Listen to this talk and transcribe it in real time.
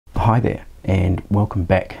Hi there, and welcome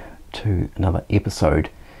back to another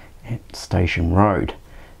episode at Station Road.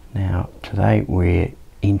 Now today we're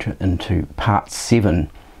entering into part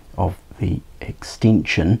 7 of the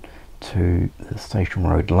extension to the Station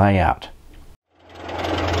Road layout.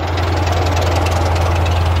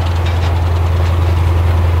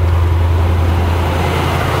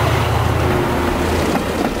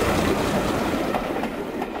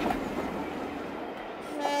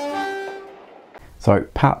 So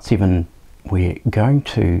part 7, we're going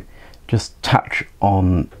to just touch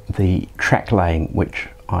on the track laying which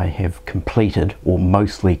I have completed, or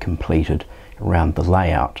mostly completed, around the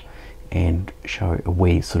layout, and show a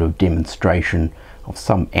wee sort of demonstration of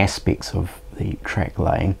some aspects of the track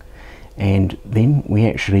laying. And then we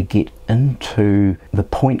actually get into the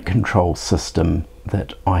point control system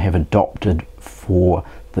that I have adopted for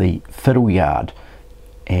the fiddle yard,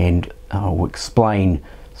 and I'll explain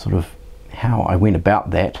sort of how I went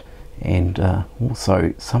about that, and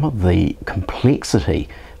also some of the complexity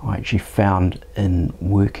I actually found in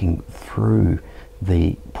working through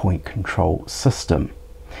the point control system.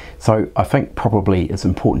 So I think probably it's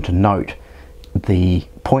important to note the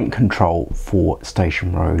point control for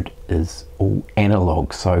Station Road is all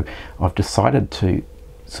analog, so I've decided to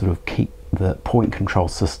sort of keep the point control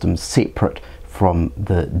system separate from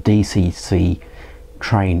the DCC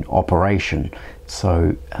train operation.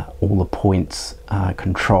 So all the points are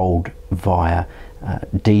controlled via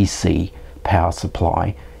DC power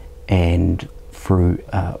supply and through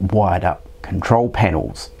wired up control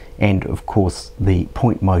panels. And of course the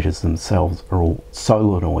point motors themselves are all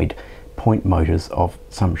solenoid point motors of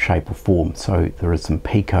some shape or form. So there is some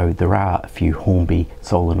Pico, there are a few Hornby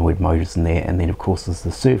solenoid motors in there, and then of course there's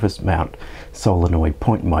the surface mount solenoid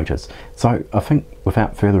point motors. So I think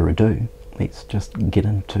without further ado, let's just get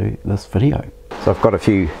into this video. So I've got a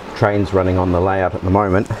few trains running on the layout at the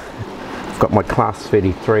moment. I've got my Class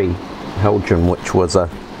 33 Belgian, which was a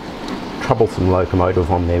troublesome locomotive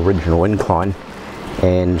on the original incline,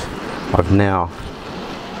 and I've now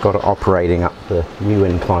got it operating up the new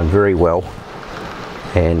incline very well,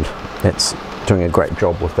 and it's doing a great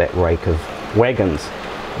job with that rake of wagons.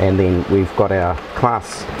 And then we've got our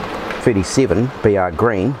Class 37 BR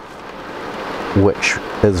Green, which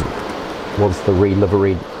was the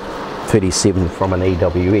re-liveried 37 from an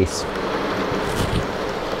EWS.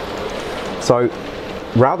 So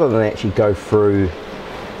rather than actually go through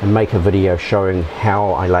and make a video showing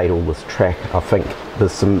how I laid all this track, I think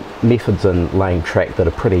there's some methods in laying track that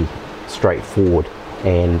are pretty straightforward,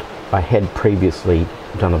 and I had previously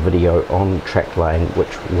done a video on track laying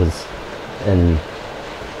which was in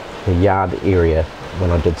the yard area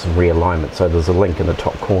when I did some realignment, so there's a link in the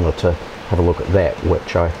top corner to have a look at that,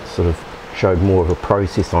 which I sort of showed more of a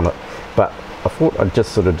process on it. But I thought I'd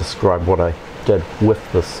just sort of describe what I did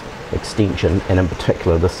with this extension, and in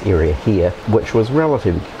particular this area here, which was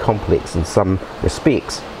relatively complex in some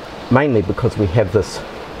respects, mainly because we have this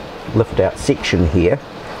lift out section here.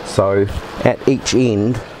 So at each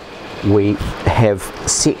end we have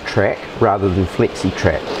set track rather than flexi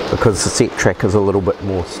track. Because the set track is a little bit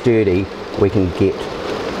more sturdy, we can get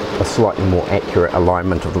a slightly more accurate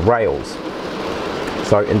alignment of the rails.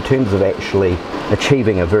 So in terms of actually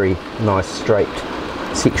achieving a very nice straight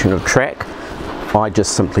section of track, I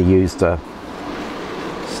just simply used a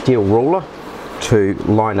steel ruler to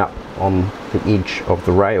line up on the edge of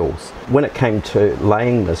the rails. When it came to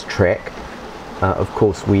laying this track, of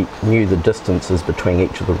course we knew the distances between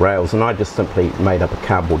each of the rails, and I just simply made up a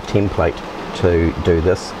cardboard template to do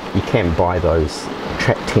this. You can buy those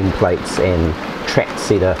track templates and track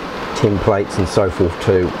setter templates and so forth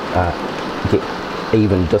to get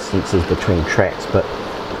even distances between tracks, but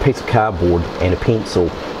a piece of cardboard and a pencil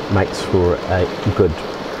makes for a good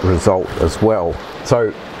result as well.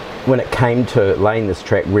 So when it came to laying this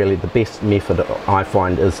track, really the best method I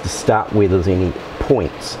find is to start where there's any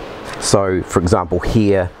points. So for example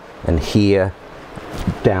here and here,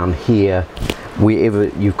 down here, wherever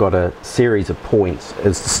you've got a series of points,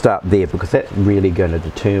 is to start there, because that's really going to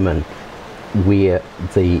determine where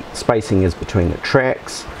the spacing is between the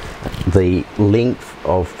tracks, the length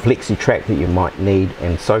of flexi track that you might need,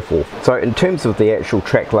 and so forth. So in terms of the actual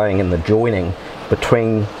track laying and the joining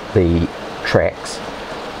between the tracks,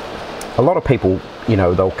 a lot of people, you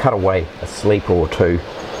know, they'll cut away a sleeper or two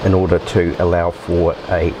in order to allow for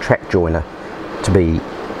a track joiner to be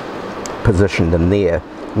positioned in there.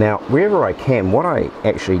 Now wherever I can, what I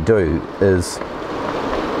actually do is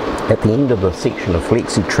at the end of the section of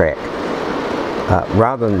flexi track,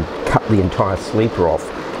 rather than cut the entire sleeper off,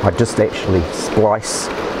 I just actually splice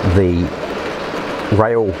the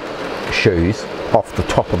rail shoes off the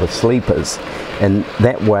top of the sleepers, and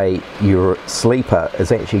that way your sleeper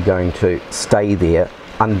is actually going to stay there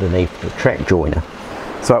underneath the track joiner.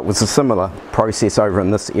 So it was a similar process over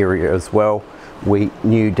in this area as well. We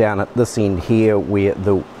knew down at this end here where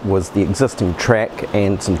there was the existing track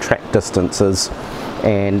and some track distances,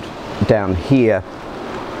 and down here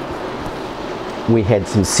we had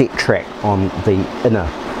some set track on the inner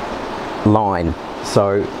line,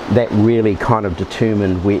 so that really kind of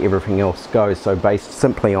determined where everything else goes. So based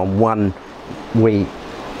simply on one wee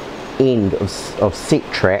end of set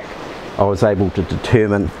track, I was able to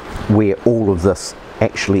determine where all of this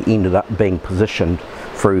actually ended up being positioned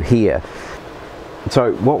through here.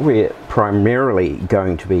 So what we're primarily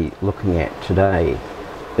going to be looking at today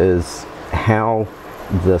is how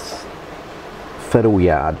this fiddle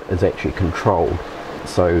yard is actually controlled.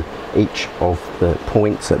 So each of the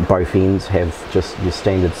points at both ends have just your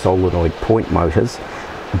standard solenoid point motors,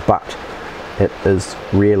 but it is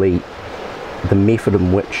really the method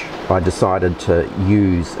in which I decided to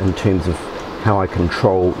use in terms of how I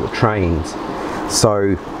control the trains.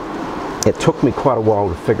 So it took me quite a while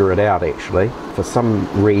to figure it out actually. For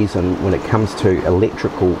some reason, when it comes to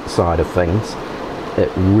electrical side of things,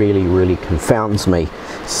 it really confounds me.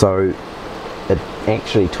 So it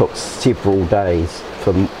actually took several days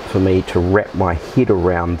for me to wrap my head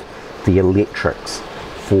around the electrics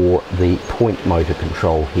for the point motor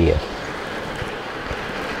control here.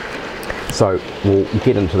 So we'll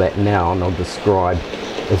get into that now, and I'll describe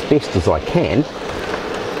as best as I can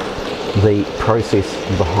the process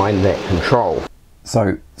behind that control.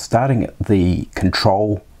 So starting at the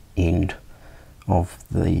control end of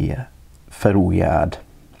the fiddle yard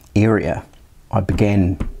area, I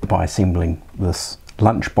began by assembling this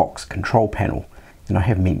lunchbox control panel, and I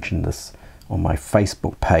have mentioned this on my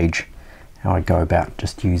Facebook page, how I go about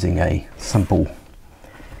just using a simple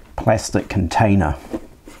plastic container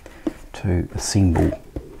to assemble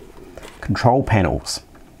control panels.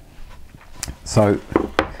 So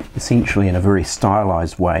essentially, in a very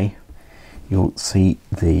stylized way, you'll see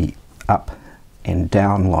the up and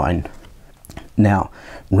down line. Now,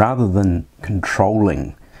 rather than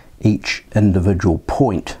controlling each individual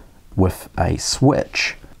point with a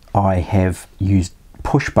switch, I have used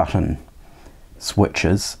push button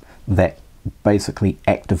switches that basically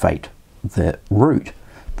activate the route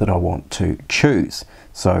that I want to choose.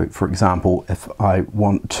 So for example, if I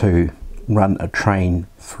want to run a train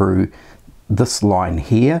through this line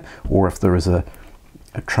here, or if there is a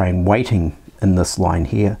train waiting in this line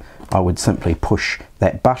here, I would simply push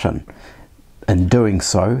that button. In doing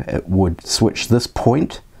so, it would switch this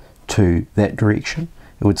point to that direction,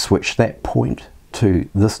 it would switch that point to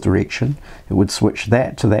this direction, it would switch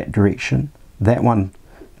that to that direction, that one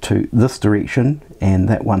to this direction, and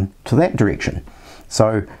that one to that direction.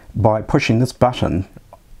 So by pushing this button,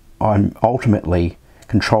 I'm ultimately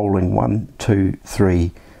controlling 1, 2,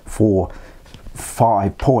 3, 4,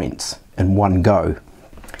 5 points in one go.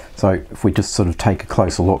 So if we just sort of take a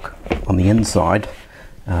closer look on the inside,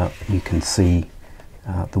 you can see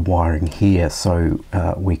the wiring here. So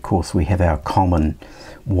of course we have our common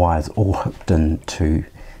wires all hooked into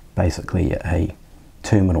basically a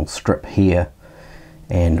terminal strip here,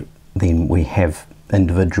 and then we have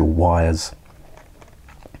individual wires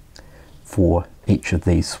for each of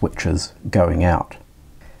these switches going out.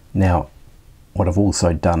 Now what I've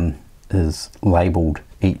also done is labelled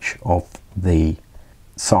each of the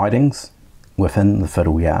sidings within the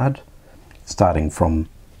fiddle yard. Starting from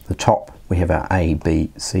the top, we have our A,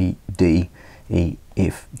 B, C, D, E,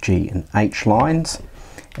 F, G and H lines,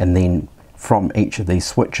 and then from each of these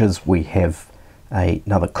switches we have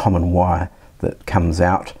another common wire that comes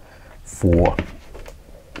out for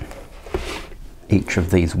each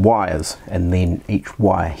of these wires, and then each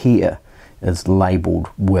wire here is labelled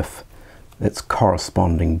with its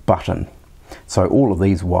corresponding button. So all of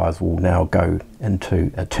these wires will now go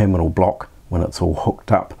into a terminal block when it's all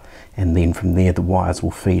hooked up, and then from there the wires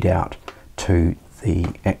will feed out to the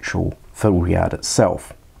actual fiddle yard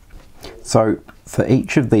itself. So for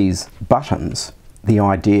each of these buttons, the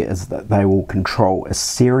idea is that they will control a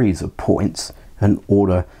series of points in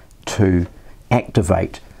order to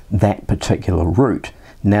activate that particular route.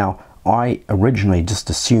 Now I originally just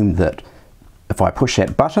assumed that if I push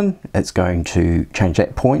that button, it's going to change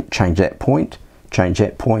that point, change that point, change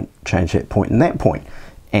that point, change that point, and that point.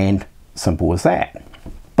 And simple as that.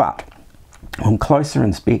 But on closer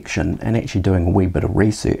inspection and actually doing a wee bit of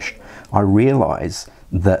research, I realise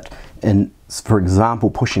that in, for example,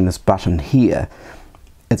 pushing this button here,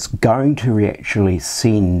 it's going to actually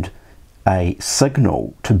send a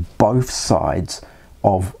signal to both sides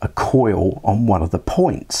of a coil on one of the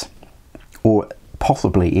points. Or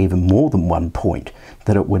possibly even more than one point,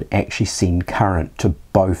 that it would actually send current to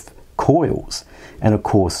both coils. And of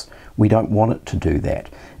course we don't want it to do that.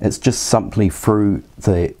 It's just simply through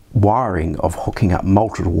the wiring of hooking up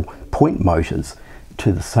multiple point motors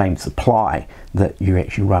to the same supply that you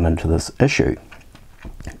actually run into this issue.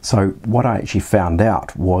 So what I actually found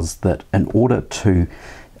out was that in order to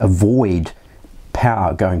avoid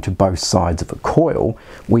power going to both sides of a coil,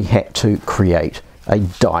 we had to create a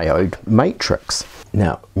diode matrix.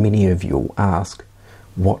 Now, many of you will ask,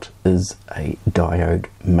 what is a diode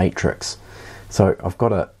matrix? So I've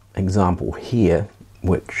got an example here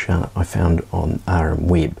which I found on RM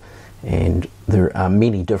Web, and there are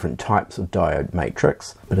many different types of diode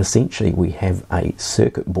matrix, but essentially we have a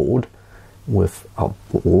circuit board with a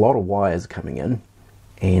lot of wires coming in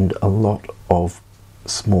and a lot of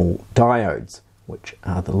small diodes, which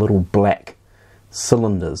are the little black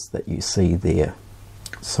cylinders that you see there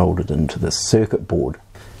soldered into the circuit board.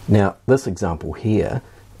 Now this example here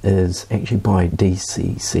is actually by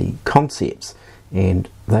DCC Concepts, and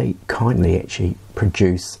they kindly actually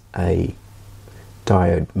produce a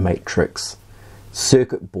diode matrix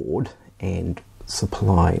circuit board and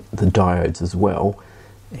supply the diodes as well,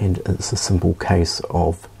 and it's a simple case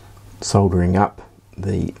of soldering up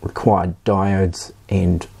the required diodes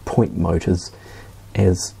and point motors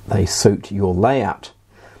as they suit your layout.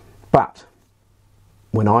 But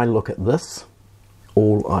when I look at this,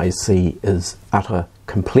 all I see is utter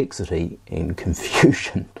complexity and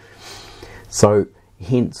confusion. So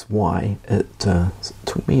hence why it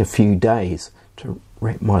took me a few days to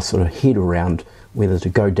wrap my sort of head around whether to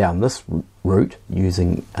go down this route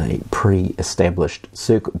using a pre-established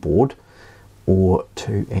circuit board, or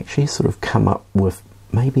to actually sort of come up with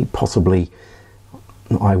maybe possibly,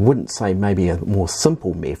 I wouldn't say maybe a more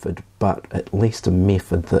simple method, but at least a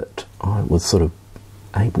method that I was sort of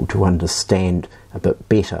able to understand a bit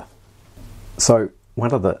better. So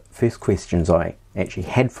one of the first questions I actually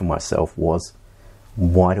had for myself was,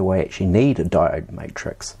 why do I actually need a diode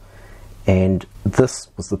matrix? And this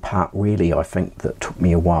was the part really I think that took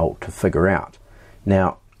me a while to figure out.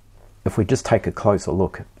 Now if we just take a closer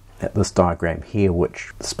look at this diagram here,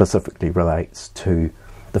 which specifically relates to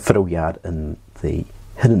the fiddle yard in the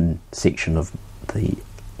hidden section of the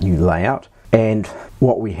new layout, and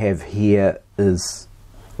what we have here is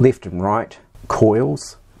left and right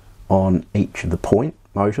coils on each of the point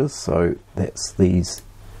motors, so that's these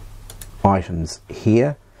items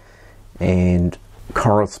here, and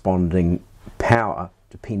corresponding power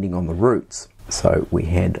depending on the routes. So we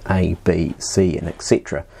had A, B, C and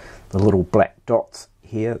etc. The little black dots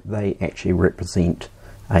here, they actually represent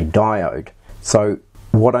a diode. So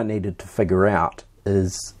what I needed to figure out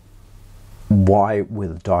is why were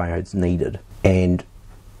the diodes needed, and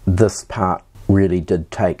this part really did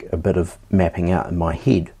take a bit of mapping out in my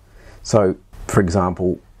head. So for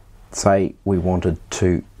example, say we wanted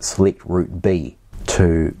to select route B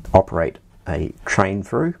to operate a train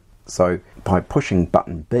through. So by pushing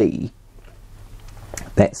button B,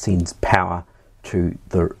 that sends power to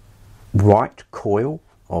the right coil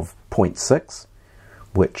of 0.6,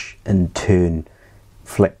 which in turn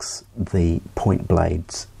flicks the point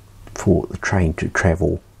blades for the train to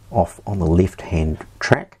travel off on the left hand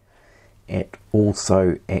track. It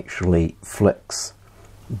also actually flicks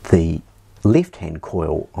the left hand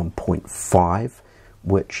coil on 0.5,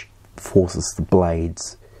 which forces the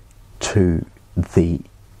blades to the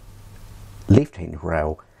left hand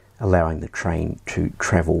rail, allowing the train to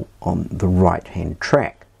travel on the right hand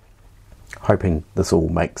track. Hoping this all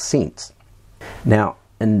makes sense. Now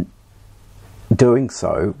in doing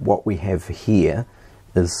so, what we have here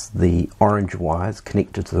is the orange wires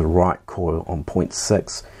connected to the right coil on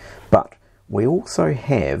 0.6, but we also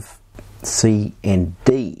have C and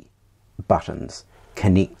D buttons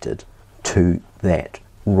connected to that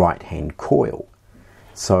right hand coil.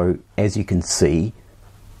 So as you can see,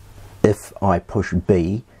 if I push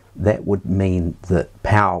B, that would mean that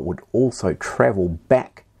power would also travel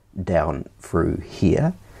back down through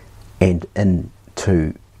here and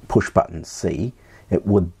into push button C. It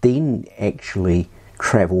would then actually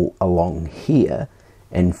travel along here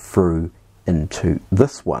and through into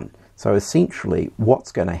this one. So essentially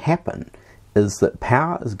what's going to happen is that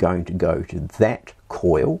power is going to go to that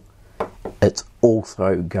coil. It's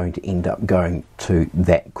also going to end up going to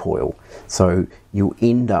that coil. So you'll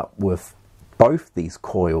end up with both these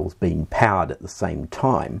coils being powered at the same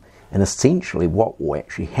time, and essentially what will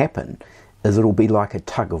actually happen is it'll be like a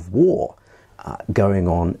tug of war going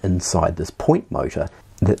on inside this point motor.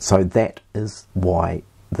 So that is why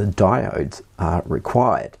the diodes are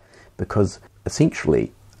required, because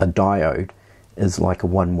essentially a diode is like a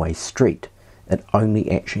one-way street. it only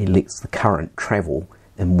actually lets the current travel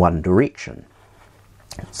in one direction.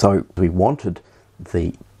 So we wanted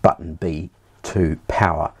the button B to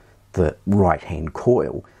power the right hand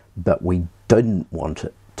coil, but we didn't want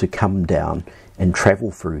it to come down and travel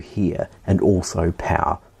through here and also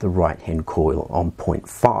power the right hand coil on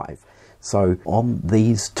 0.5. So on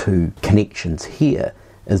these two connections here,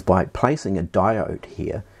 is by placing a diode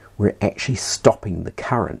here, we're actually stopping the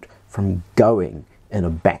current from going in a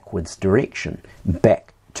backwards direction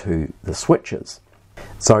back to the switches.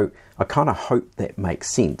 So I kind of hope that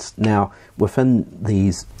makes sense. Now, within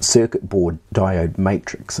these circuit board diode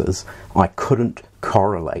matrices, I couldn't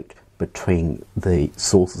correlate between the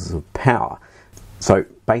sources of power. So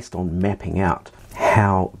based on mapping out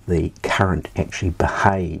how the current actually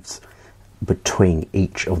behaves between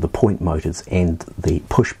each of the point motors and the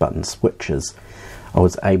push button switches, I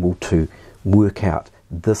was able to work out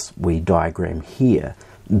this wee diagram here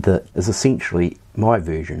that is essentially my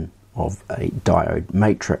version of a diode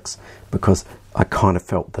matrix, because I kind of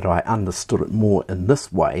felt that I understood it more in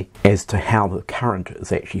this way as to how the current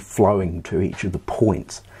is actually flowing to each of the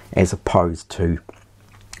points, as opposed to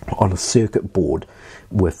on a circuit board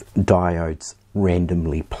with diodes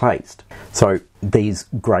randomly placed. So these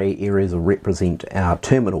grey areas represent our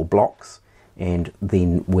terminal blocks, and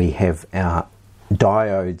then we have our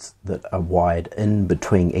diodes that are wired in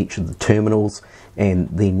between each of the terminals, and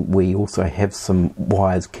then we also have some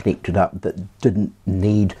wires connected up that didn't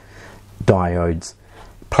need diodes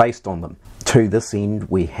placed on them. To this end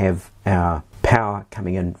we have our power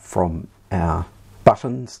coming in from our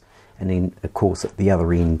buttons, and then of course at the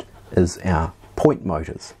other end is our point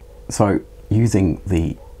motors. So using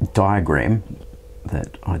the diagram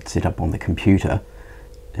that I'd set up on the computer,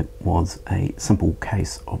 it was a simple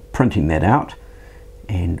case of printing that out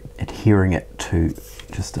and adhering it to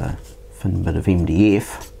just a thin bit of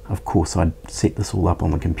MDF. Of course I'd set this all up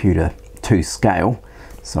on the computer to scale,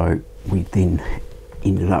 so we then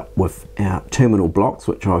ended up with our terminal blocks,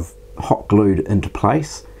 which I've hot glued into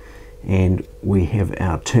place, and we have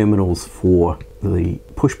our terminals for the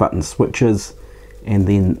push button switches and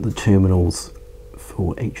then the terminals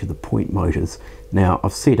for each of the point motors. Now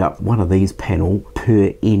I've set up one of these panels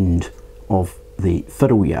per end of the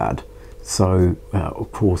fiddle yard, so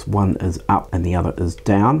of course one is up and the other is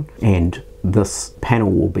down, and this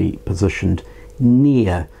panel will be positioned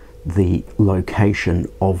near the location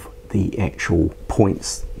of the actual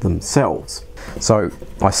points themselves. So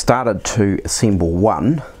I started to assemble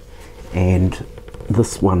one, and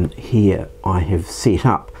this one here I have set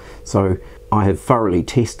up. So I have thoroughly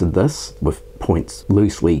tested this with points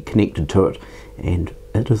loosely connected to it, and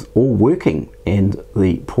it is all working, and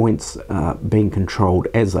the points are being controlled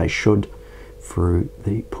as they should through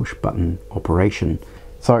the push button operation.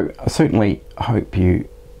 So I certainly hope you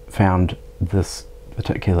found this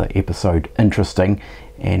particular episode interesting,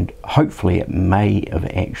 and hopefully it may have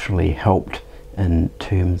actually helped in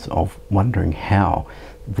terms of wondering how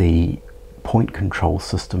the point control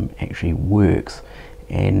system actually works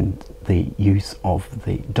and the use of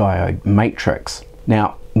the diode matrix.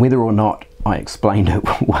 Now, whether or not I explained it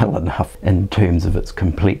well enough in terms of its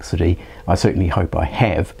complexity, I certainly hope I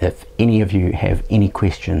have. If any of you have any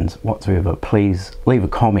questions whatsoever, please leave a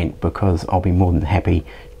comment, because I'll be more than happy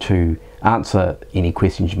to answer any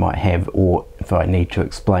questions you might have, or if I need to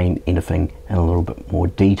explain anything in a little bit more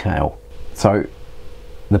detail. So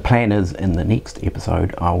the plan is, in the next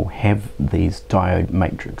episode I'll have these diode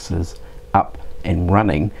matrices up and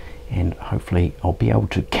running, and hopefully I'll be able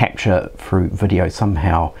to capture through video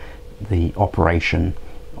somehow the operation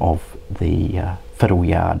of the fiddle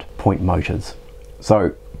yard point motors.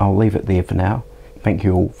 So I'll leave it there for now. Thank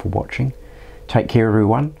you all for watching. Take care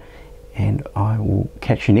everyone, and I will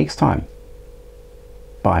catch you next time.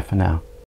 Bye for now.